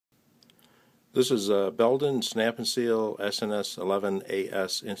This is a Belden Snap and Seal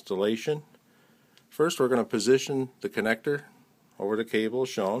SNS11AS installation. First, we're going to position the connector over the cable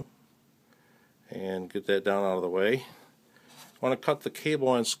shown and get that down out of the way. I want to cut the cable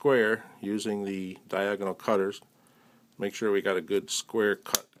on square using the diagonal cutters. Make sure we got a good square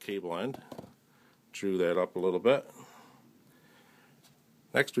cut cable end. Drew that up a little bit.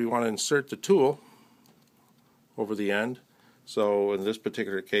 Next, we want to insert the tool over the end. So in this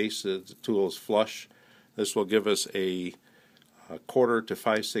particular case, the tool is flush. This will give us a 1/4 to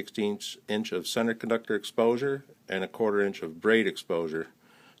 5/16 inch of center conductor exposure and a 1/4 inch of braid exposure.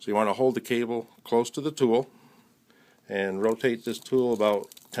 So you want to hold the cable close to the tool and rotate this tool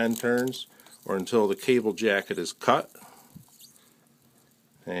about 10 turns or until the cable jacket is cut.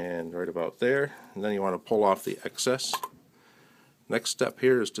 And right about there. And then you want to pull off the excess. Next step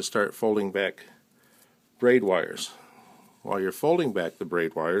here is to start folding back braid wires. While you're folding back the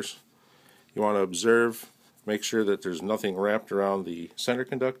braid wires, you want to observe, make sure that there's nothing wrapped around the center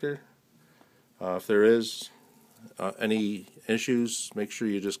conductor. If there is any issues, make sure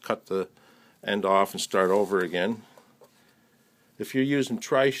you just cut the end off and start over again. If you're using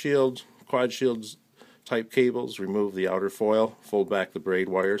tri-shield, quad shields type cables, remove the outer foil, fold back the braid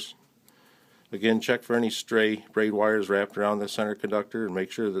wires. Again, check for any stray braid wires wrapped around the center conductor and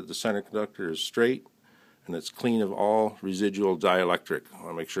make sure that the center conductor is straight and it's clean of all residual dielectric. I want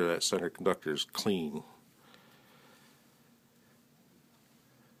to make sure that center conductor is clean.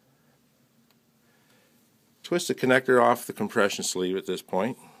 Twist the connector off the compression sleeve at this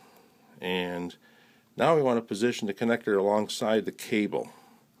point, and now we want to position the connector alongside the cable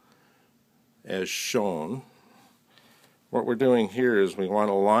as shown. What we're doing here is we want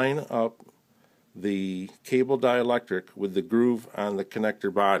to line up the cable dielectric with the groove on the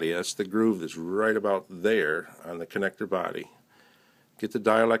connector body. That's the groove that's right about there on the connector body. Get the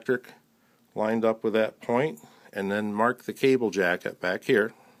dielectric lined up with that point and then mark the cable jacket back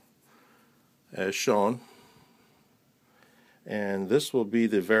here as shown. And this will be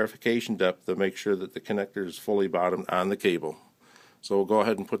the verification depth to make sure that the connector is fully bottomed on the cable. So we'll go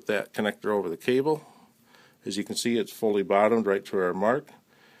ahead and put that connector over the cable. As you can see, it's fully bottomed right to our mark.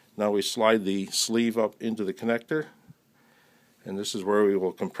 Now we slide the sleeve up into the connector, and this is where we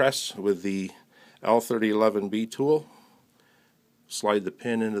will compress with the L3011B tool. Slide the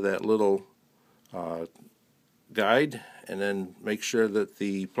pin into that little guide, and then make sure that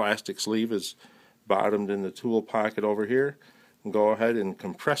the plastic sleeve is bottomed in the tool pocket over here, and go ahead and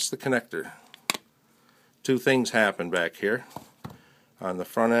compress the connector. Two things happen back here. On the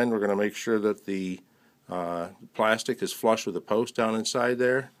front end, we're going to make sure that the plastic is flush with the post down inside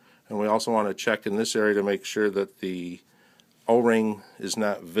there. And we also want to check in this area to make sure that the O-ring is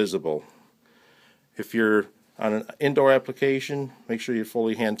not visible. If you're on an indoor application, make sure you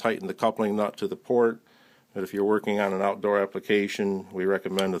fully hand tighten the coupling nut to the port. But if you're working on an outdoor application, we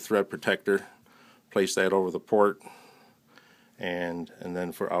recommend a thread protector. Place that over the port. And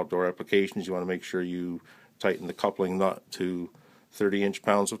then for outdoor applications, you want to make sure you tighten the coupling nut to 30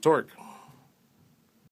 inch-pounds of torque.